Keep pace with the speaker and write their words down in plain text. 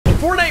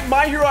Fortnite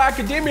My Hero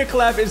Academia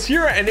collab is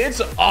here and it's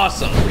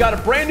awesome. We got a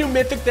brand new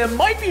mythic that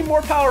might be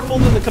more powerful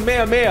than the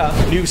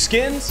Kamehameha, new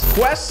skins,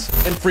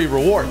 quests, and free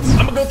rewards.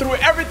 I'm gonna go through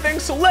everything,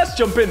 so let's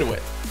jump into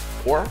it.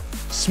 Or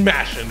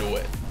smash into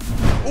it.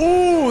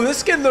 Ooh, this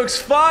skin looks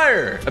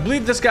fire. I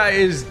believe this guy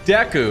is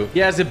Deku.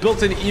 He has a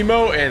built-in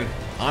emo and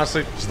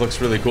honestly, just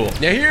looks really cool.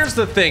 Now, here's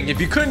the thing.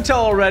 If you couldn't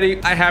tell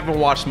already, I haven't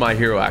watched My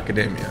Hero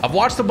Academia. I've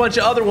watched a bunch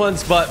of other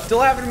ones, but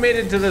still haven't made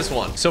it to this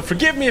one. So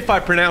forgive me if I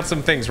pronounce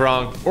some things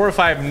wrong or if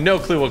I have no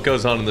clue what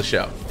goes on in the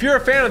show. If you're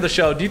a fan of the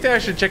show, do you think I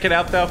should check it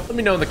out, though? Let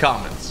me know in the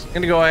comments. I'm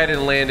gonna go ahead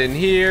and land in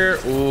here.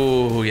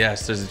 Ooh,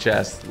 yes, there's a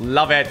chest.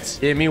 Love it.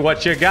 Give me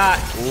what you got.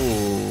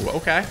 Ooh,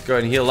 okay. Go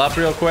ahead and heal up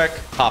real quick.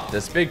 Pop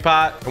this big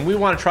pot. And we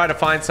want to try to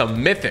find some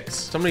mythics.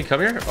 Somebody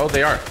come here? Oh,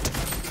 they are.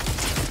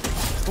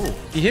 Ooh,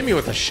 he hit me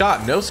with a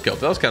shot, no scope.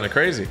 That was kind of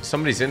crazy.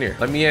 Somebody's in here.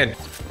 Let me in.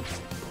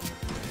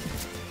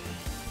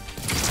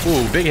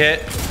 Ooh, big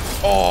hit.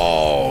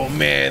 Oh,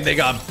 man, they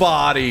got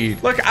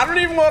bodied. Look, I don't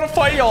even want to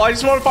fight y'all. I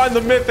just want to find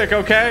the mythic,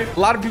 okay? A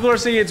lot of people are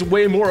saying it's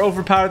way more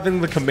overpowered than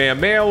the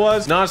Kamehameha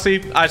was. And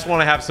honestly, I just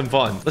want to have some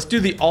fun. Let's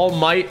do the All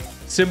Might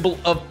symbol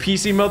of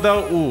PC mode,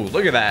 though. Ooh,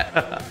 look at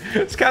that.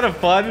 It's kind of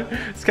fun.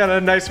 It's kind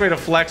of a nice way to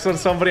flex on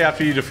somebody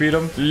after you defeat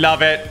them.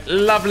 Love it.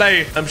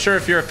 Lovely. I'm sure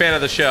if you're a fan of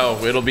the show,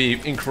 it'll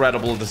be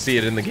incredible to see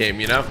it in the game,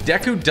 you know?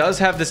 Deku does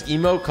have this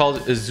emote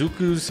called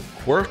Izuku's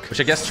Quirk, which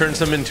I guess turns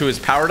him into his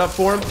powered up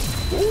form.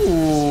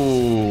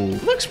 Ooh,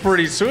 looks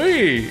pretty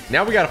sweet.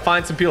 Now we got to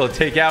find some people to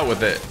take out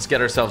with it. Let's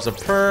get ourselves a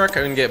perk.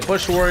 I'm gonna get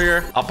Bush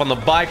Warrior up on the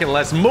bike and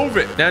let's move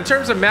it. Now, in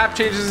terms of map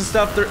changes and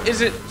stuff, there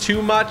isn't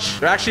too much.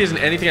 There actually isn't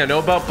anything I know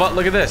about, but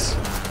look at this.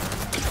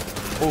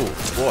 Oh,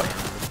 boy.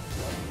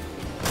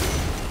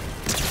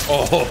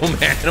 Oh,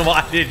 man,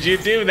 why did you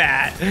do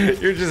that?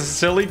 You're just a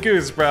silly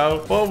goose,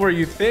 bro. What were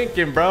you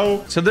thinking,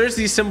 bro? So there's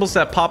these symbols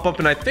that pop up,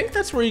 and I think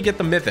that's where you get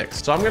the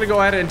mythics. So I'm going to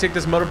go ahead and take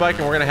this motorbike,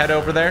 and we're going to head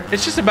over there.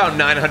 It's just about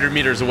 900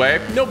 meters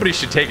away. Nobody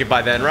should take it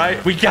by then,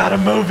 right? We got to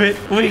move it.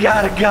 We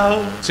got to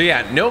go. So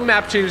yeah, no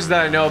map changes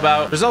that I know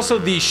about. There's also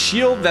the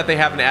shield that they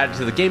haven't added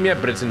to the game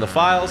yet, but it's in the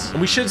files.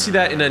 And we should see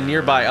that in a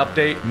nearby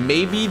update,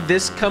 maybe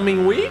this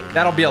coming week.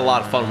 That'll be a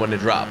lot of fun when it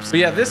drops. But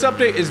yeah, this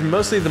update is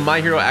mostly the My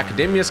Hero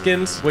Academia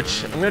skins,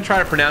 which I'm going to try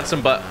to pronounce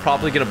them, but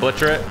probably gonna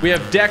butcher it. We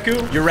have Deku,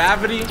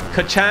 Uravity,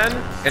 Kachan,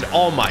 and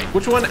All Might.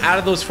 Which one out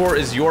of those four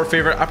is your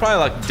favorite? I probably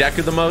like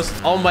Deku the most.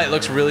 All Might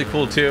looks really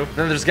cool too. And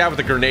then there's a guy with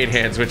the grenade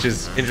hands, which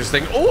is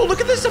interesting. Oh, look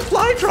at this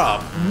supply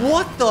drop.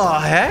 What the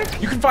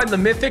heck? You can find the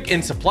mythic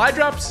in supply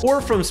drops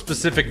or from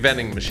specific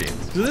vending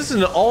machines. So this is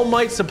an All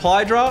Might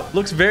supply drop.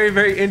 Looks very,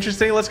 very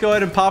interesting. Let's go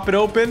ahead and pop it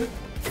open.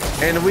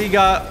 And we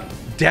got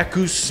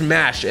Deku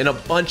Smash and a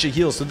bunch of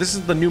heals. So this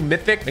is the new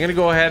mythic. I'm gonna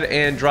go ahead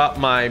and drop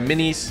my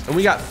minis, and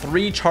we got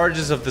 3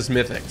 charges of this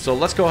mythic. So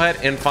let's go ahead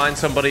and find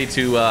somebody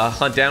to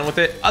hunt down with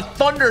it. A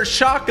thunder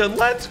shotgun.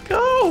 Let's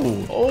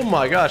go. Oh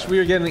my gosh, we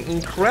are getting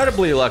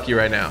incredibly lucky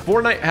right now.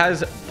 Fortnite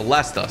has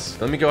blessed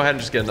us. Let me go ahead and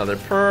just get another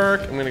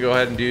perk. I'm gonna go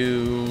ahead and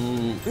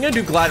do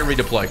glider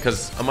redeploy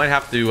because I might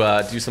have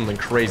to do something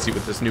crazy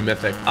with this new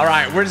mythic. All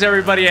right, where's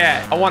everybody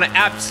at? I want to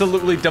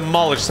absolutely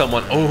demolish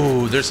someone.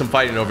 Oh, there's some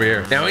fighting over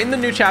here. Now in the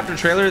new chapter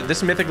trailer,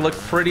 this mythic looked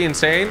pretty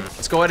insane.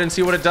 Let's go ahead and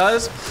see what it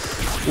does.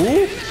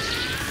 Ooh.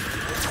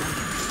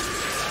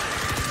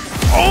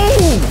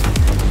 Oh!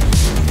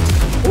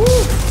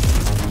 Ooh.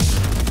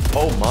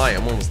 Oh my,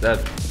 I'm almost dead.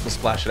 Let's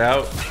splash it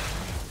out.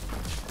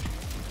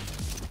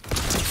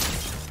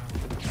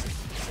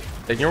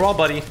 Taking your wall,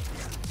 buddy.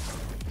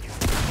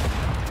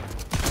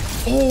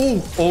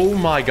 Oh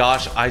my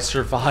gosh, I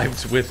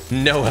survived with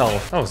no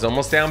health. I was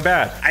almost down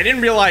bad. I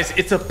didn't realize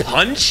it's a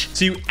punch,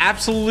 so you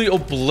absolutely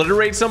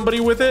obliterate somebody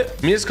with it.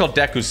 I mean, it's called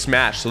Deku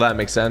Smash, so that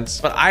makes sense.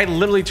 But I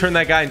literally turned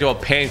that guy into a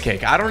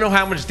pancake. I don't know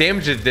how much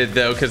damage it did,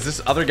 though, because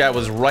this other guy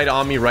was right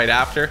on me right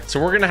after. So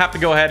we're gonna have to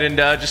go ahead and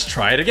just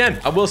try it again.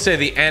 I will say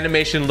the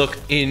animation looked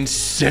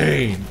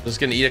insane. Just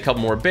gonna eat a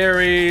couple more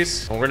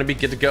berries. We're gonna be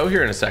good to go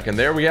here in a second.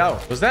 There we go.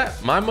 Was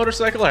that my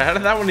motorcycle, or how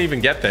did that one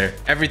even get there?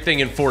 Everything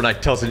in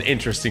Fortnite tells an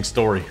interesting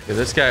story. Yeah,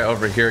 this guy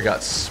over here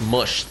got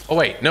smushed. Oh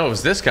wait, no, it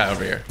was this guy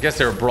over here. I guess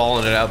they were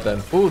brawling it out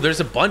then. Ooh,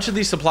 there's a bunch of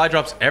these supply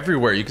drops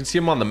everywhere. You can see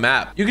them on the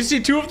map. You can see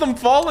 2 of them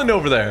falling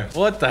over there.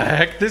 What the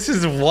heck? This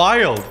is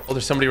wild. Oh,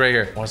 there's somebody right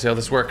here. I want to see how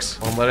this works.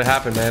 I want to let it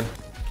happen, man.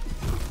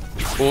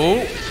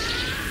 Oh.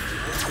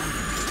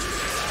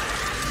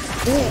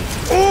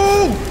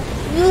 Oh.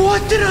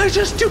 What did I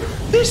just do?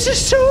 This is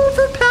so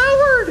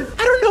overpowered.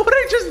 I don't know what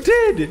I just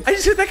did. I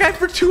just hit that guy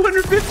for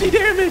 250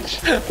 damage.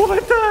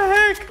 What the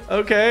heck?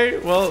 Okay,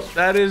 well,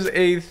 that is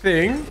a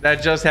thing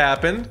that just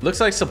happened.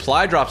 Looks like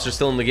supply drops are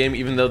still in the game,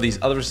 even though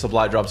these other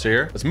supply drops are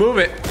here. Let's move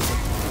it.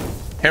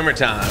 Hammer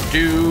time.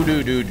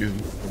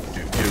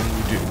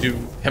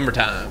 Hammer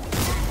time.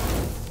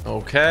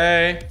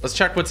 Okay, let's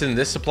check what's in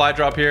this supply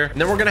drop here.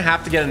 And then we're gonna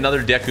have to get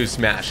another Deku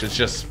Smash. It's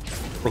just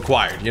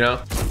required, you know?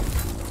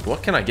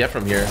 What can I get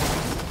from here?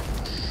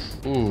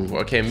 Ooh,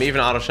 okay, Maven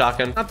auto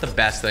shotgun. Not the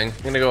best thing.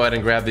 I'm gonna go ahead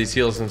and grab these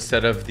heals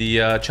instead of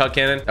the chug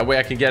cannon. That way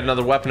I can get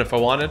another weapon if I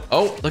wanted.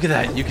 Oh, look at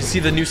that. You can see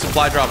the new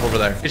supply drop over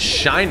there. It's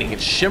shining.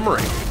 It's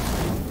shimmering.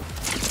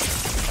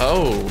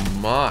 Oh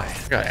my.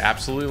 I got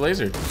absolutely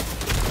lasered.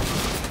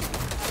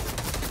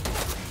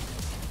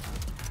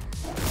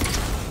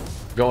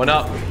 Going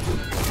up.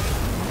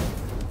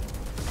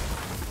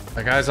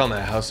 That guy's on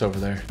that house over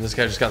there. This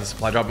guy just got the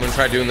supply drop. I'm gonna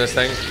try doing this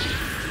thing.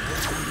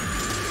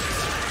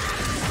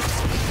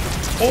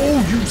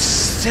 Oh, you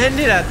send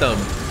it at them.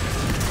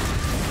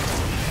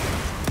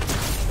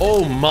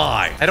 Oh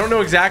my. I don't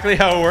know exactly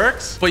how it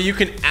works, but you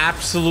can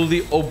absolutely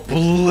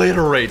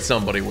obliterate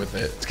somebody with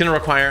it. It's gonna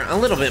require a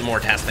little bit more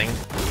testing.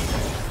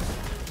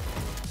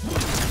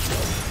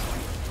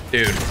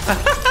 Dude.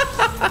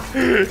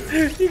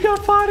 You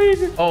got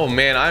bodied. Oh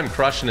man, I'm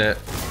crushing it.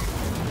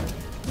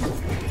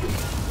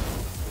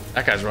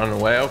 That guy's running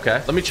away.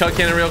 Okay. Let me chug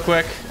cannon real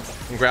quick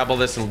and grab all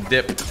this and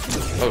dip.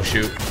 Oh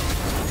shoot.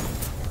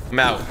 I'm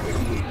out.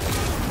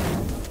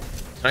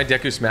 Can I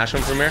Deku smash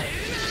him from here?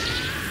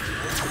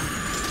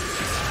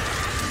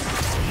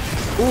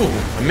 Ooh,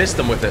 I missed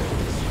them with it.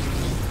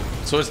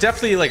 So it's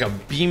definitely like a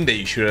beam that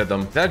you shoot at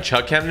them. Is that a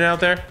chug cannon out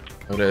there?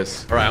 Oh, it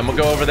is. All right, I'm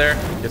gonna go over there,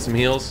 get some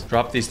heals,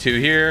 drop these two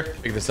here,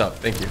 pick this up.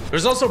 Thank you.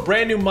 There's also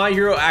brand new My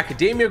Hero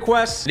Academia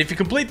quests, and if you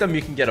complete them,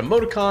 you can get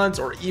emoticons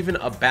or even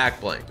a back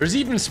bling. There's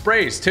even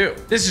sprays too.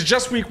 This is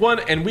just week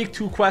 1, and week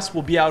 2 quests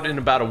will be out in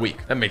about a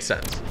week. That makes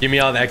sense. Give me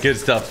all that good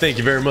stuff. Thank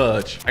you very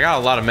much. I got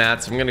a lot of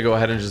mats. I'm gonna go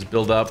ahead and just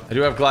build up. I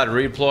do have Glide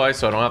Redeploy,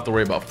 so I don't have to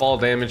worry about fall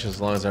damage as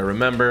long as I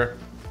remember.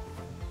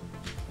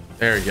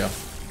 There we go.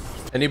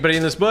 Anybody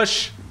in this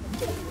bush?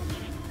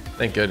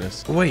 Thank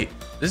goodness. Wait.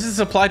 This is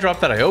a supply drop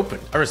that I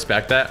opened. I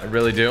respect that. I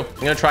really do.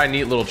 I'm going to try a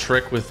neat little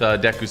trick with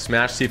Deku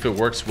Smash. See if it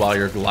works while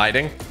you're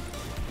gliding.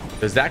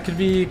 Because that could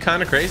be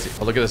kind of crazy.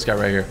 Oh, look at this guy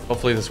right here.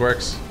 Hopefully this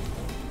works.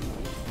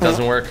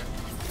 Doesn't work.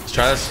 Let's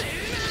try this.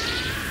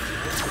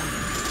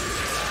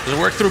 Does it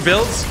work through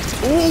builds?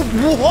 Ooh,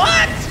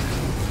 what?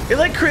 It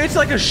like creates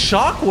like a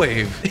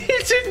shockwave.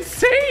 It's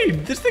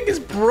insane. This thing is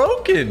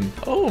broken.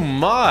 Oh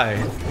my.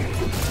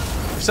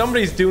 If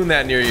somebody's doing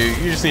that near you,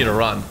 you just need to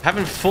run.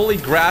 Haven't fully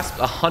grasped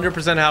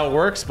 100% how it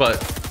works, but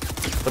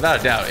without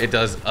a doubt, it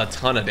does a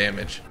ton of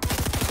damage.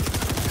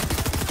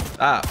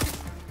 Ah.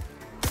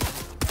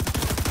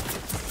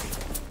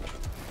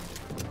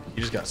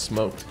 You just got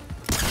smoked.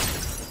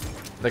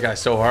 That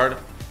guy's so hard.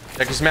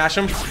 I can smash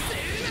him.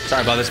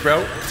 Sorry about this,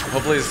 bro.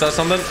 Hopefully this does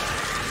something.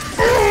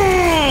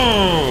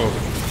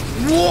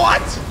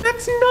 What?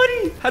 That's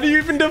nutty. How do you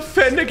even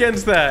defend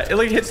against that? It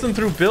like hits them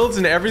through builds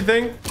and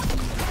everything.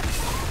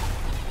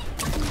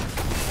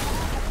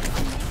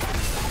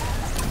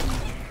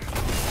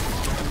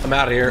 I'm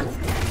out of here.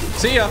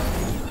 See ya.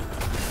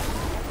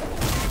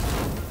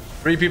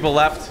 3 people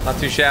left. Not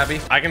too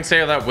shabby. I can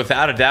say that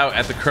without a doubt,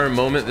 at the current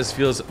moment, this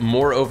feels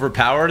more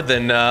overpowered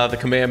than the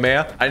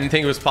Kamehameha. I didn't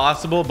think it was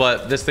possible,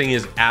 but this thing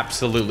is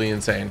absolutely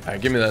insane. All right,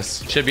 give me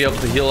this. Should be able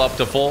to heal up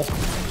to full.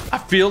 I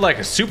feel like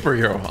a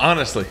superhero,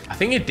 honestly. I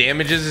think it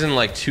damages in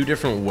like 2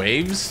 different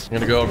waves. I'm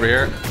gonna go over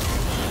here.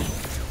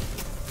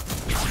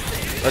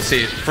 Let's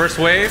see. First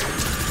wave.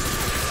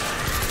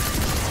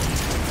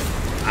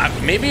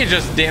 Maybe it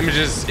just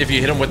damages if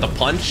you hit him with a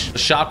punch. The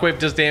shockwave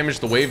does damage.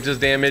 The wave does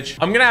damage.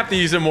 I'm gonna have to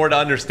use it more to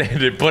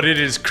understand it, but it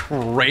is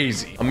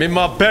crazy. I'm in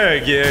my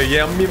bag.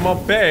 Yeah. I'm in my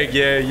bag.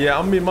 Yeah.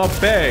 I'm in my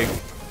bag.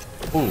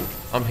 Ooh,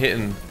 I'm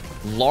hitting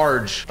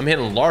large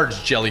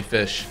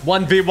jellyfish.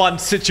 1v1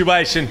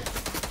 situation.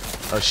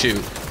 Oh,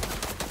 shoot.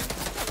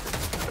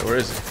 Where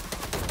is he?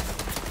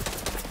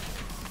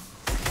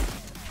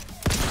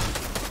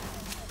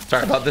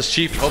 Sorry about this,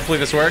 Chief. Hopefully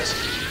this works.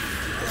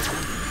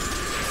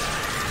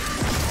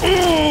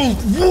 Oh,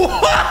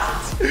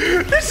 what?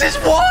 This is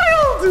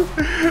wild.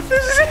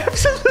 This is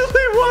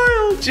absolutely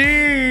wild.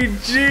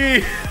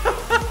 GG.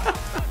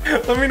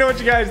 Let me know what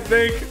you guys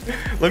think.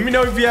 Let me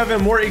know if you have a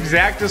more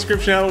exact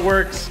description of how it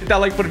works. Hit that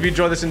like button if you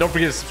enjoyed this, and don't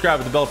forget to subscribe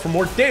with the bell for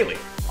more daily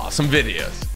awesome videos.